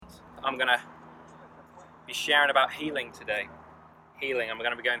I'm going to be sharing about healing today. Healing. I'm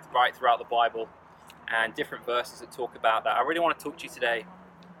going to be going right throughout the Bible and different verses that talk about that. I really want to talk to you today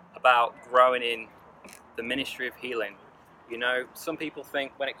about growing in the ministry of healing. You know, some people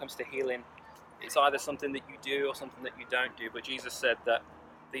think when it comes to healing, it's either something that you do or something that you don't do. But Jesus said that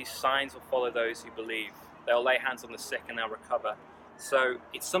these signs will follow those who believe. They'll lay hands on the sick and they'll recover. So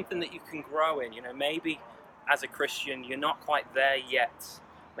it's something that you can grow in. You know, maybe as a Christian, you're not quite there yet.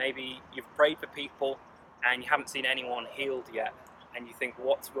 Maybe you've prayed for people and you haven't seen anyone healed yet. And you think,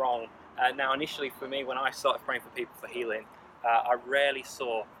 what's wrong? Now, initially for me, when I started praying for people for healing, I rarely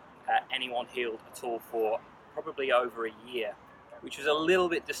saw anyone healed at all for probably over a year, which was a little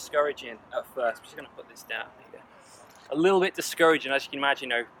bit discouraging at first. I'm just going to put this down here. A little bit discouraging, as you can imagine.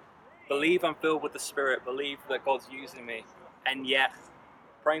 You know, believe I'm filled with the Spirit, believe that God's using me, and yet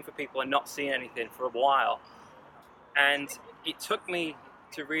praying for people and not seeing anything for a while. And it took me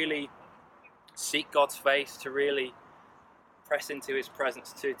to really seek God's face, to really press into His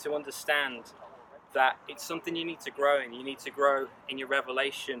presence, to understand that it's something you need to grow in. You need to grow in your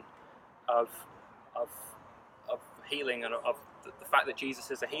revelation of healing and of the fact that Jesus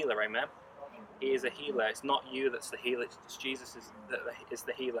is a healer. Amen. He is a healer. It's not you that's the healer. It's Jesus is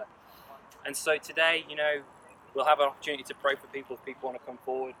the healer. And so today, you know, we'll have an opportunity to pray for people if people want to come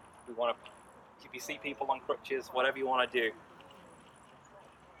forward. If you see people on crutches, whatever you want to do.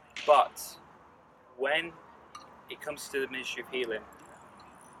 But when it comes to the ministry of healing,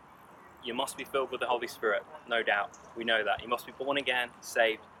 you must be filled with the Holy Spirit, no doubt. We know that. You must be born again,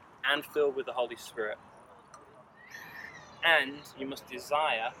 saved, and filled with the Holy Spirit. And you must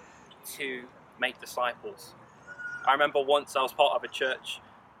desire to make disciples. I remember once I was part of a church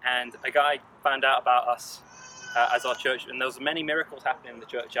and a guy found out about us as our church, and there was many miracles happening in the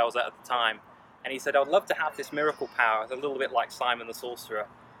church I was at the time. And he said, I would love to have this miracle power. It's a little bit like Simon the sorcerer.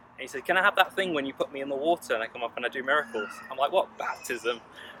 And he said, can I have that thing when you put me in the water and I come up and I do miracles? I'm like, what, baptism?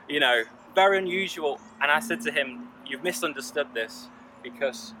 You know, very unusual. And I said to him, you've misunderstood this,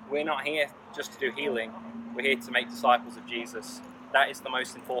 because we're not here just to do healing. We're here to make disciples of Jesus. That is the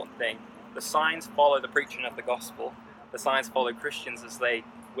most important thing. The signs follow the preaching of the gospel. The signs follow Christians as they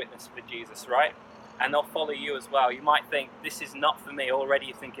witness for Jesus, right? And they'll follow you as well. You might think, this is not for me. Already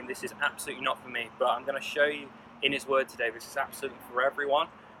you're thinking, this is absolutely not for me. But I'm going to show you in His Word today, this is absolutely for everyone.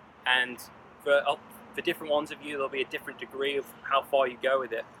 And for different ones of you, there'll be a different degree of how far you go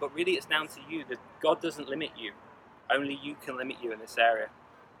with it. But really, it's down to you. That God doesn't limit you. Only you can limit you in this area.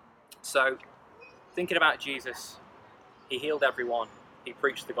 So, thinking about Jesus, He healed everyone. He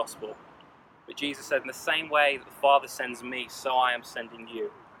preached the gospel. But Jesus said, in the same way that the Father sends me, so I am sending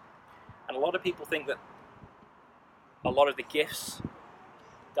you. And a lot of people think that a lot of the gifts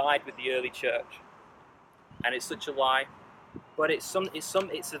died with the early church. And it's such a lie. But it's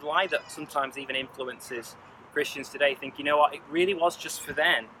a lie that sometimes even influences Christians today. Think, you know what, it really was just for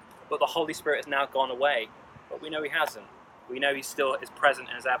then, but the Holy Spirit has now gone away. But we know He hasn't. We know He's still as present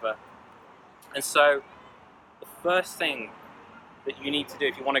as ever. And so the first thing that you need to do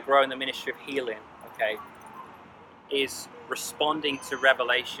if you want to grow in the ministry of healing, okay, is responding to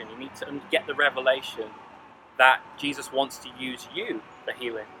revelation. You need to get the revelation that Jesus wants to use you for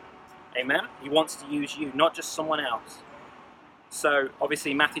healing. Amen? He wants to use you, not just someone else. So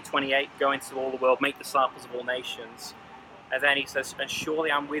obviously Matthew 28, go into all the world, make disciples of all nations. And then He says, and surely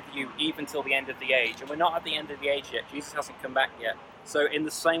I'm with you even till the end of the age. And we're not at the end of the age yet. Jesus hasn't come back yet. So in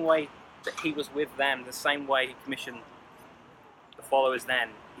the same way that He was with them, the same way He commissioned the followers then,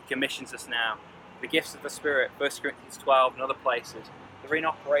 He commissions us now. The gifts of the Spirit, 1 Corinthians 12 and other places, they're in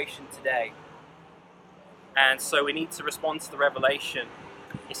operation today. And so we need to respond to the revelation.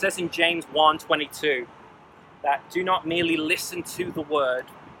 It says in James 1:22 that do not merely listen to the word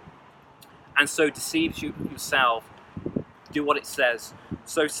and so deceive yourself. Do what it says.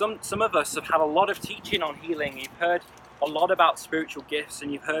 So some of us have had a lot of teaching on healing. You've heard a lot about spiritual gifts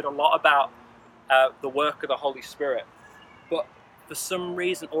and you've heard a lot about the work of the Holy Spirit. But for some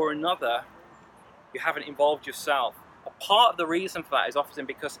reason or another, you haven't involved yourself. A part of the reason for that is often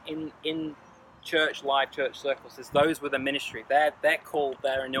because in church, live church circles, there's those with a ministry. They're called,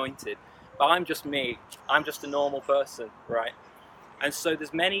 they're anointed. But I'm just me. I'm just a normal person, right? And so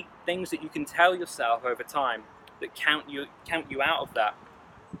there's many things that you can tell yourself over time that count you out of that.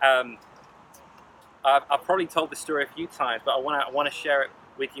 I've probably told this story a few times, but I want to share it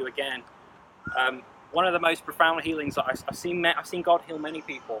with you again. One of the most profound healings that I've seen God heal many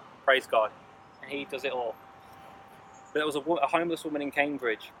people. Praise God, and He does it all. But there was a homeless woman in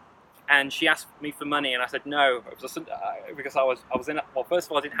Cambridge, and she asked me for money, and I said no, because I was in. Well, first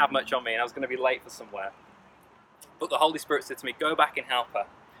of all, I didn't have much on me, and I was going to be late for somewhere. But the Holy Spirit said to me, "Go back and help her."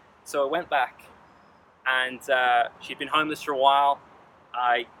 So I went back, and she'd been homeless for a while.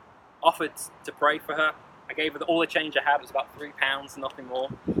 I offered to pray for her. I gave her all the change I had. It was about £3, nothing more.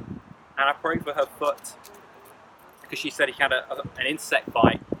 And I prayed for her foot, because she said she had an insect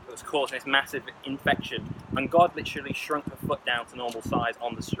bite that was causing this massive infection. And God literally shrunk her foot down to normal size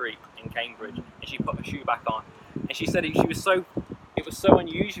on the street in Cambridge, and she put her shoe back on. And she said it was so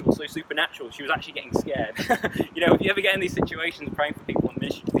unusual, so supernatural, she was actually getting scared. You know, if you ever get in these situations praying for people in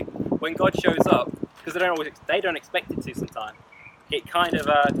ministry, when God shows up, because they don't expect it to sometimes, it kind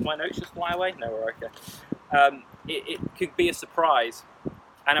of, did my notes just fly away? No, we're okay. It could be a surprise.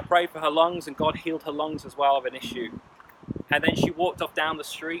 And I prayed for her lungs, and God healed her lungs as well of an issue. And then she walked off down the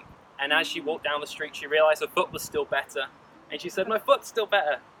street, and as she walked down the street, she realised her foot was still better. And she said, my foot's still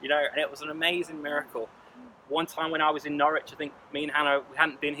better, you know, and it was an amazing miracle. One time when I was in Norwich, I think me and Hannah, we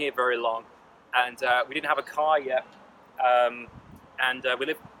hadn't been here very long, and we didn't have a car yet, and we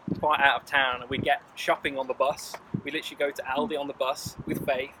lived quite out of town, and we'd get shopping on the bus. We literally go to Aldi on the bus with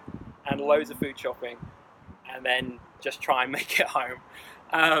Faith, and loads of food shopping, and then just try and make it home.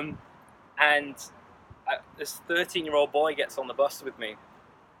 This 13-year-old boy gets on the bus with me,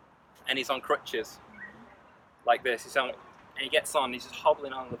 and he's on crutches, like this. And he gets on, he's just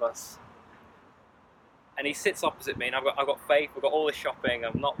hobbling on the bus. And he sits opposite me, and I've got Faith, we've got all this shopping,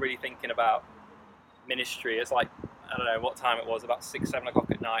 I'm not really thinking about ministry. It's like, I don't know what time it was, about 6, 7 o'clock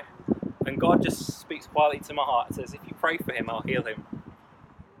at night. And God just speaks quietly to my heart and says, if you pray for him, I'll heal him.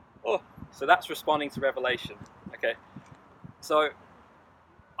 Oh, so that's responding to revelation, okay? So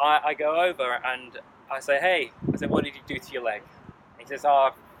I go over and I say, hey, what did you do to your leg? And he says,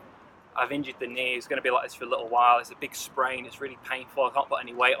 I've injured the knee, it's going to be like this for a little while, it's a big sprain, it's really painful, I can't put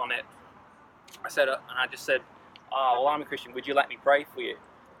any weight on it. I just said, well, I'm a Christian, would you let me pray for you?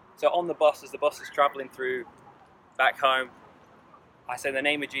 So on the bus, as the bus is travelling through back home, I say, in the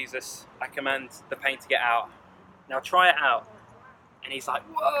name of Jesus, I command the pain to get out. Now try it out. And he's like,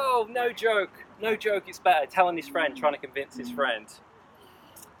 whoa, no joke, it's better. Telling his friend, trying to convince his friend.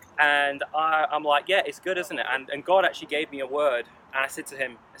 And I'm like, yeah, it's good, isn't it? And God actually gave me a word. And I said to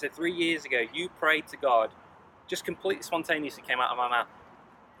him, 3 years ago, you prayed to God, just completely spontaneously came out of my mouth,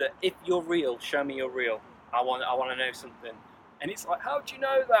 that if you're real, show me you're real. I want to know something. And it's like, how do you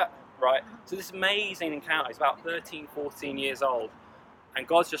know that? Right? So this amazing encounter, he's about 13, 14 years old. And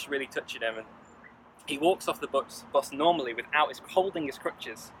God's just really touching him. And he walks off the bus normally without holding his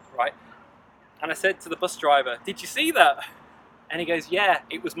crutches, right? And I said to the bus driver, did you see that? And he goes, yeah,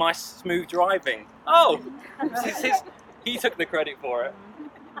 it was my smooth driving. Oh, he took the credit for it.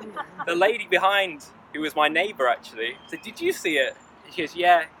 The lady behind, who was my neighbour actually, said, did you see it? And she goes,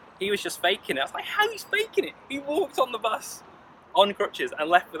 yeah, he was just faking it. I was like, how he's faking it? He walked on the bus on crutches and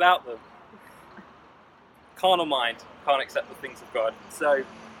left without them. Carnal mind can't accept the things of God. So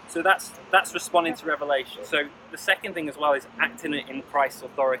that's responding to revelation. So the second thing as well is acting in Christ's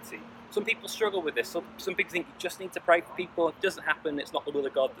authority. Some people struggle with this. Some people think you just need to pray for people. If it doesn't happen, it's not the will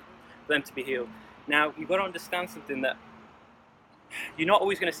of God for them to be healed. Now, you've got to understand something, that you're not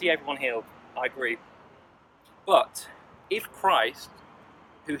always going to see everyone healed. I agree. But if Christ,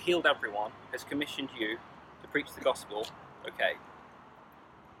 who healed everyone, has commissioned you to preach the gospel, okay,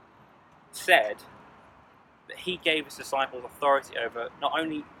 said that he gave his disciples authority over not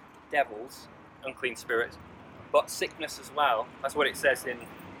only devils, unclean spirits, but sickness as well. That's what it says in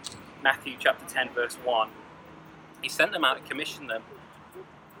Matthew chapter 10 verse 1. He sent them out and commissioned them.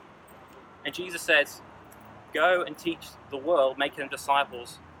 And Jesus says, go and teach the world, making them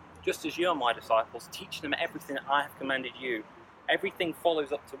disciples, just as you are my disciples. Teach them everything that I have commanded you. Everything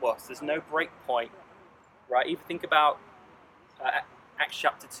follows up to us. There's no break point, right? Even think about Acts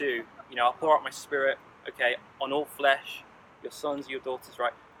chapter 2. You know, I'll pour out my spirit, okay, on all flesh, your sons, your daughters,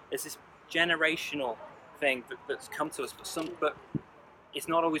 right? There's this generational thing that's come to us, but it's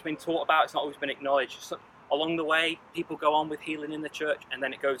not always been taught about, it's not always been acknowledged. So along the way, people go on with healing in the church, and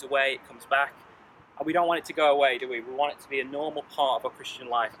then it goes away, it comes back. And we don't want it to go away, do we? We want it to be a normal part of our Christian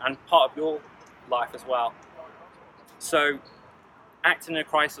life, and part of your life as well. So, acting in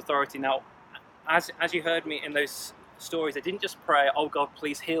Christ's authority. Now, as you heard me in those stories, I didn't just pray, oh God,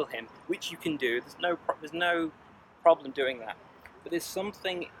 please heal him, which you can do. There's no problem doing that. But there's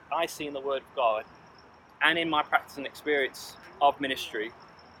something I see in the Word of God and in my practice and experience of ministry,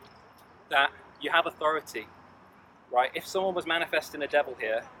 that you have authority, right? If someone was manifesting a devil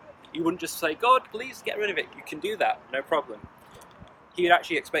here, you wouldn't just say, God, please get rid of it. You can do that, no problem. He would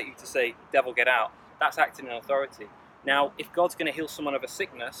actually expect you to say, devil, get out. That's acting in authority. Now, if God's going to heal someone of a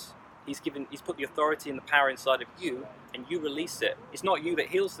sickness, He's put the authority and the power inside of you, and you release it. It's not you that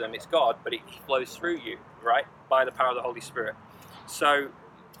heals them, it's God, but it flows through you, right? By the power of the Holy Spirit. So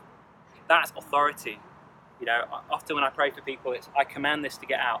That's authority. You know, often when I pray for people, it's I command this to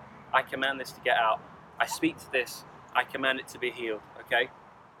get out. I command this to get out. I speak to this. I command it to be healed. Okay.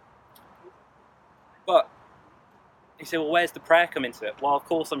 But you say, well, where's the prayer come into it? Well, of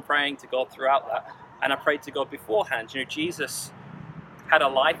course, I'm praying to God throughout that, and I prayed to God beforehand. You know, Jesus had a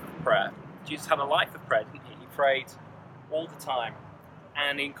life of prayer. Jesus had a life of prayer, didn't he? He prayed all the time,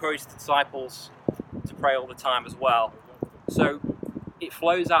 and he encouraged the disciples to pray all the time as well. So it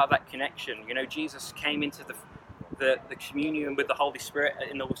flows out of that connection. You know, Jesus came into the communion with the Holy Spirit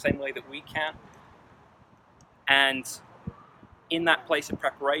in the same way that we can, and in that place of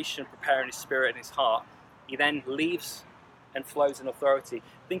preparation, preparing his spirit and his heart, he then leaves and flows in authority.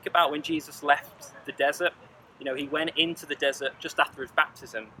 Think about when Jesus left the desert. You know, he went into the desert just after his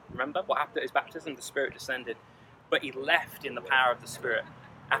baptism. Remember what happened at his baptism? The Spirit descended. But he left in the power of the Spirit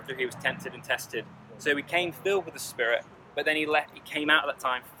after he was tempted and tested. So he came filled with the Spirit, but then he came out at that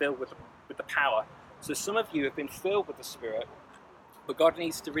time filled with the power. So some of you have been filled with the Spirit, but God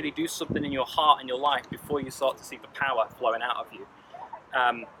needs to really do something in your heart and your life before you start to see the power flowing out of you.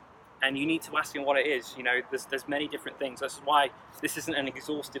 And you need to ask him what it is. You know, there's many different things. That's why this isn't an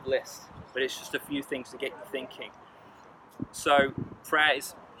exhaustive list, but it's just a few things to get you thinking. So prayer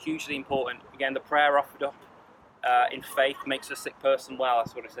is hugely important. Again, the prayer offered up in faith makes a sick person well.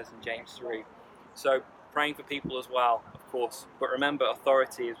 That's what it says in James 3. So praying for people as well, of course. But remember,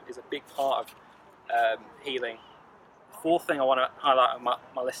 authority is a big part of healing. The fourth thing I want to highlight on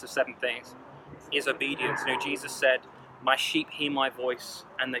my list of 7 things is obedience. You know, Jesus said, my sheep hear my voice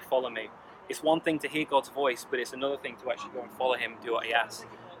and they follow me. It's one thing to hear God's voice, but it's another thing to actually go and follow him and do what he asks.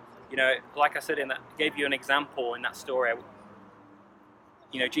 You know, like I said I gave you an example in that story.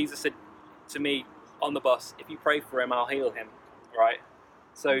 You know, Jesus said to me on the bus, if you pray for him, I'll heal him, right?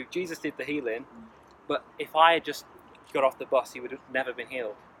 So Jesus did the healing, but if I had just got off the bus, he would have never been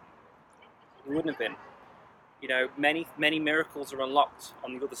healed. He wouldn't have been. You know, many miracles are unlocked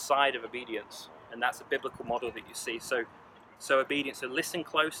on the other side of obedience. And that's a biblical model that you see. So obedience. So listen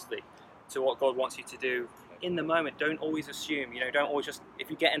closely to what God wants you to do in the moment. Don't always assume. You know, don't always just. If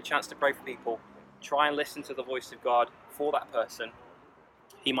you get a chance to pray for people, try and listen to the voice of God for that person.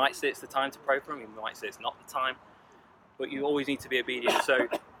 He might say it's the time to pray for him. He might say it's not the time. But you always need to be obedient. So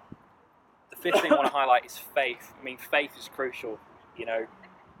the 5th thing I want to highlight is faith. I mean, faith is crucial. You know,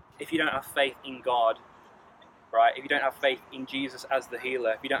 if you don't have faith in God, right? If you don't have faith in Jesus as the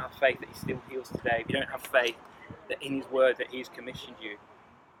healer, if you don't have faith that he still heals today, if you don't have faith that in his word that he's commissioned you,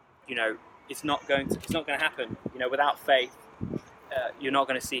 you know, it's not going to happen. You know, without faith, you're not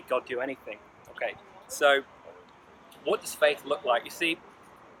going to see God do anything. Okay, so what does faith look like? You see,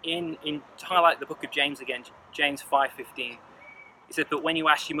 to highlight the book of James again, James 5:15, he said, but when you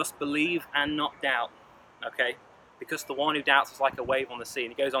ask, you must believe and not doubt. Okay, because the one who doubts is like a wave on the sea.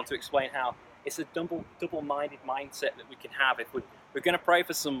 And he goes on to explain how it's a double-minded mindset that we can have if we're going to pray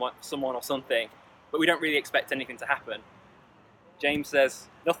for someone or something, but we don't really expect anything to happen. James says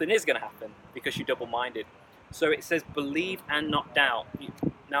nothing is going to happen because you're double-minded. So it says believe and not doubt.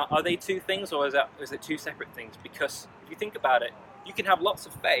 Now, are they 2 things, or is it 2 separate things? Because if you think about it, you can have lots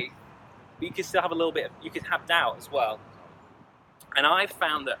of faith, but you can still have you can have doubt as well. And I've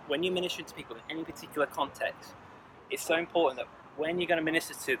found that when you minister to people in any particular context, it's so important that when you're going to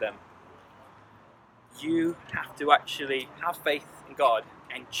minister to them, you have to actually have faith in God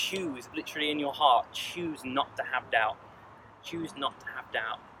and choose, literally in your heart, choose not to have doubt. Choose not to have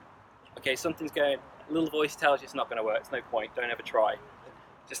doubt. Okay, something's going, a little voice tells you it's not going to work, it's no point, don't ever try.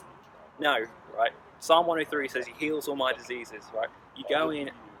 Just, no, right? Psalm 103 says he heals all my diseases, right? You go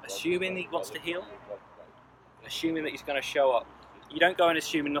in assuming that he wants to heal, assuming that he's going to show up. You don't go in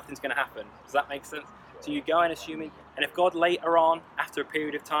assuming nothing's going to happen. Does that make sense? So you go in assuming, and if God later on, after a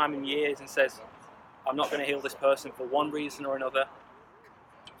period of time and years, and says, I'm not going to heal this person for one reason or another,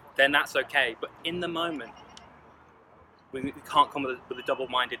 then that's okay. But in the moment, we can't come with a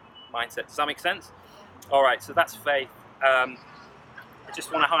double-minded mindset. Does that make sense? All right, so that's faith. I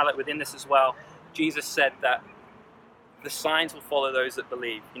just want to highlight within this as well, Jesus said that the signs will follow those that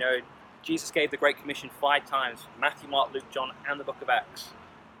believe. You know, Jesus gave the Great Commission 5 times, Matthew, Mark, Luke, John, and the book of Acts.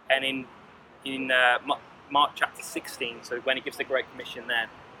 And in Mark chapter 16, so when he gives the Great Commission then,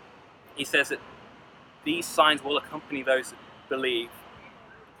 he says that these signs will accompany those that believe.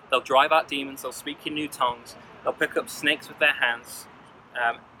 They'll drive out demons, they'll speak in new tongues, they'll pick up snakes with their hands,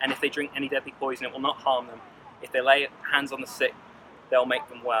 and if they drink any deadly poison, it will not harm them. If they lay hands on the sick, they'll make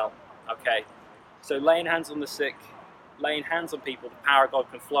them well. Okay, so laying hands on the sick, laying hands on people, the power of God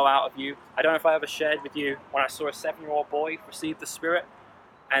can flow out of you. I don't know if I ever shared with you when I saw a 7-year-old boy receive the Spirit,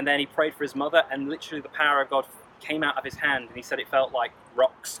 and then he prayed for his mother, and literally the power of God came out of his hand, and he said it felt like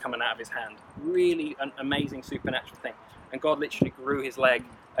rocks coming out of his hand. Really an amazing supernatural thing. And God literally grew his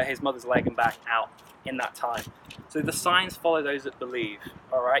mother's leg and back out in that time. So the signs follow those that believe.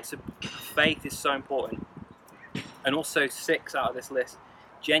 All right. So faith is so important. And also 6 out of this list,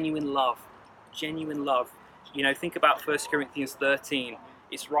 genuine love. Genuine love. Think about 1 Corinthians 13.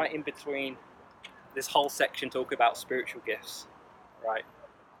 It's right in between this whole section talking about spiritual gifts, right?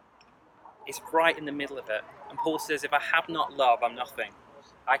 It's right in the middle of it. And Paul says, if I have not love, I'm nothing.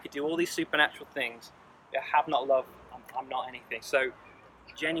 I could do all these supernatural things. If I have not love, I'm not anything. So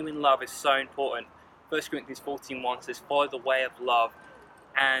genuine love is so important. 1 Corinthians 14:1 says, follow the way of love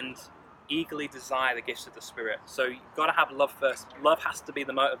and eagerly desire the gifts of the Spirit. So you've got to have love first. Love has to be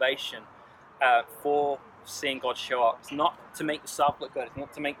the motivation for seeing God show up. It's not to make yourself look good. It's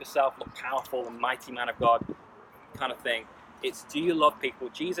not to make yourself look powerful and mighty man of God kind of thing. It's, do you love people?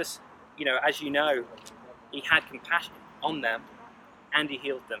 Jesus, as you know, he had compassion on them and he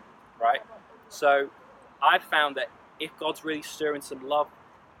healed them, right? So I've found that if God's really stirring some love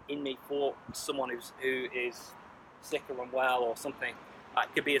in me for someone who is sick or unwell or something,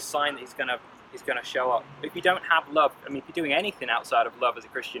 that could be a sign that he's gonna show up. But if you don't have love, if you're doing anything outside of love as a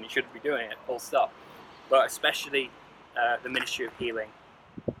Christian, you shouldn't be doing it, full stop. But especially the ministry of healing.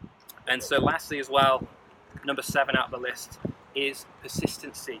 And so lastly as well, number 7 out of the list is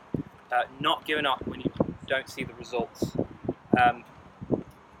persistency. Not giving up when you don't see the results.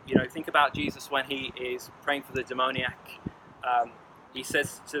 Think about Jesus when he is praying for the demoniac. He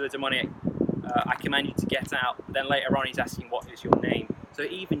says to the demoniac, I command you to get out. Then later on he's asking, what is your name? So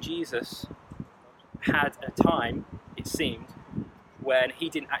even Jesus had a time, it seemed, when he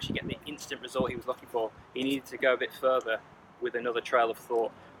didn't actually get the instant result he was looking for. He needed to go a bit further with another trail of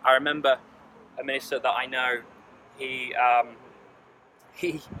thought. I remember a minister that I know,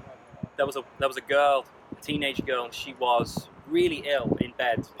 there was a girl, a teenage girl, and she was really ill in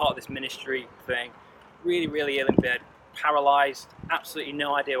bed, part of this ministry thing, really, really ill in bed, paralyzed, absolutely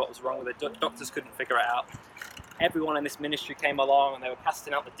no idea what was wrong with her. Doctors couldn't figure it out. Everyone in this ministry came along and they were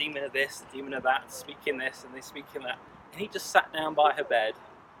casting out the demon of this, the demon of that, speaking this and they speaking that. And he just sat down by her bed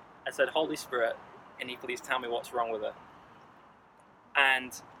and said, Holy Spirit, can you please tell me what's wrong with her?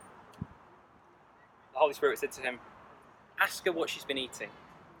 And the Holy Spirit said to him, ask her what she's been eating.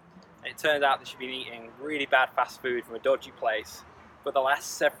 And it turned out that she'd been eating really bad fast food from a dodgy place for the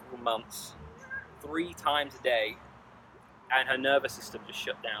last several months, 3 times a day, and her nervous system just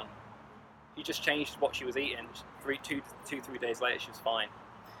shut down. He just changed what she was eating. 3 days later, she was fine.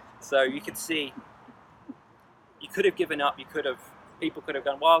 So you can see, you could have given up. People could have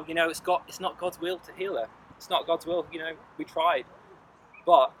gone, well, it's not God's will to heal her. It's not God's will. We tried,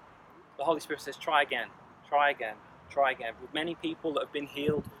 but the Holy Spirit says, try again, try again, try again. With many people that have been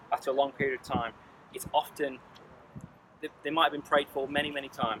healed after a long period of time, it's often they might have been prayed for many, many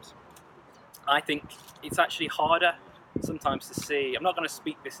times. I think it's actually harder sometimes to see. I'm not going to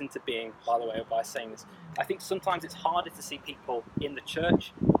speak this into being, by the way, by saying this. I think sometimes it's harder to see people in the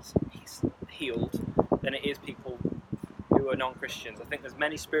church healed than it is people who are non-Christians. I think there's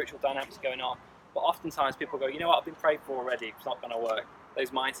many spiritual dynamics going on, but oftentimes people go, I've been prayed for already, it's not going to work.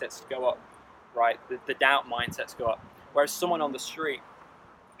 Those mindsets go up, right? The doubt mindsets go up. Whereas someone on the street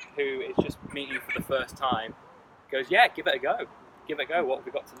who is just meeting you for the first time goes, yeah, give it a go. Give it a go. What have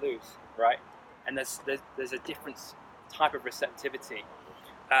we got to lose, right? And there's a different type of receptivity.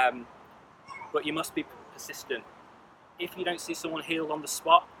 But you must be persistent. If you don't see someone healed on the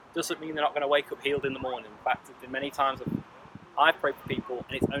spot, doesn't mean they're not going to wake up healed in the morning. In fact, many times I've prayed for people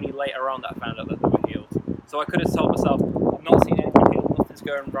and it's only later on that I found out that they were healed. So I could have told myself, I've not seen anyone healed, nothing's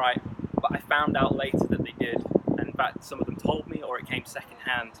going right, but I found out later that they did. And in fact, some of them told me or it came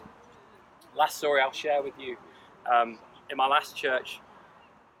secondhand. Last story I'll share with you. In my last church,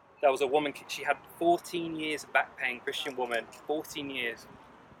 there was a woman, she had 14 years of back pain, Christian woman, 14 years.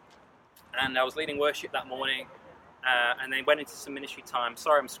 And I was leading worship that morning, and then went into some ministry time.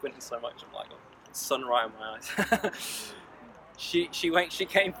 Sorry I'm squinting so much, I'm like, sun right in my eyes. She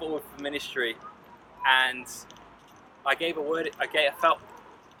came forward for ministry, and I gave a word, I felt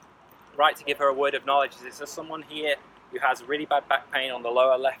right to give her a word of knowledge. Is there someone here who has really bad back pain on the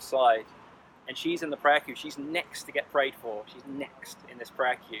lower left side? And she's in the prayer queue. She's next to get prayed for. She's next in this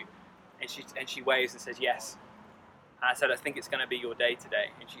prayer queue. And she waves and says, yes. And I said, I think it's going to be your day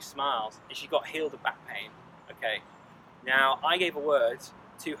today. And she smiles. And she got healed of back pain. Okay. Now, I gave a word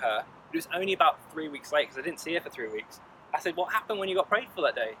to her. It was only about 3 weeks late because I didn't see her for 3 weeks. I said, what happened when you got prayed for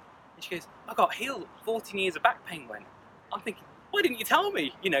that day? And she goes, I got healed. 14 years of back pain went. I'm thinking, why didn't you tell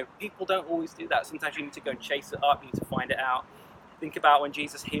me? People don't always do that. Sometimes you need to go and chase it up. You need to find it out. Think about when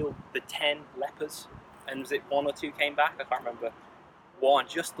Jesus healed the 10 lepers. And was it 1 or 2 came back? I can't remember. 1,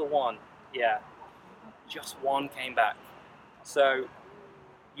 just the 1. Yeah, just 1 came back. So,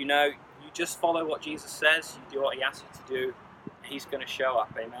 you just follow what Jesus says, you do what he asks you to do, he's going to show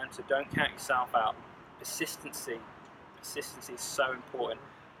up, amen? So don't count yourself out. Persistency is so important.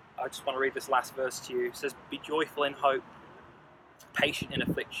 I just want to read this last verse to you. It says, be joyful in hope, patient in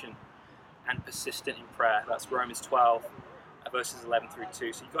affliction, and persistent in prayer. That's Romans 12, verses 11 through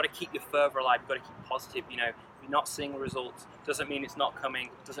 2. So you've got to keep your fervour alive, you've got to keep positive. If you're not seeing results, doesn't mean it's not coming,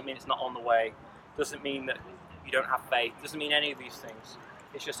 doesn't mean it's not on the way, doesn't mean that you don't have faith, doesn't mean any of these things.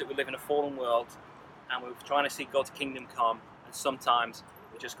 It's just that we live in a fallen world and we're trying to see God's kingdom come, and sometimes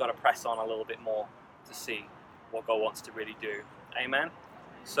we just got to press on a little bit more to see what God wants to really do. Amen?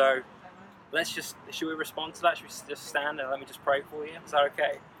 So should we respond to that? Should we just stand and let me just pray for you? Is that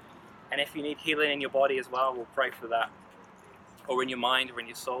okay? And if you need healing in your body as well, we'll pray for that. Or in your mind, or in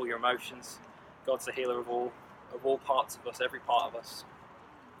your soul, your emotions. God's the healer of all parts of us, every part of us.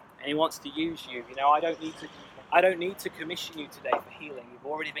 And he wants to use you. I don't need to commission you today for healing. You've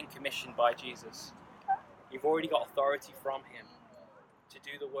already been commissioned by Jesus. You've already got authority from him to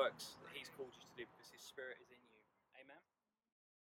do the works that he's called you to do because his Spirit is in you.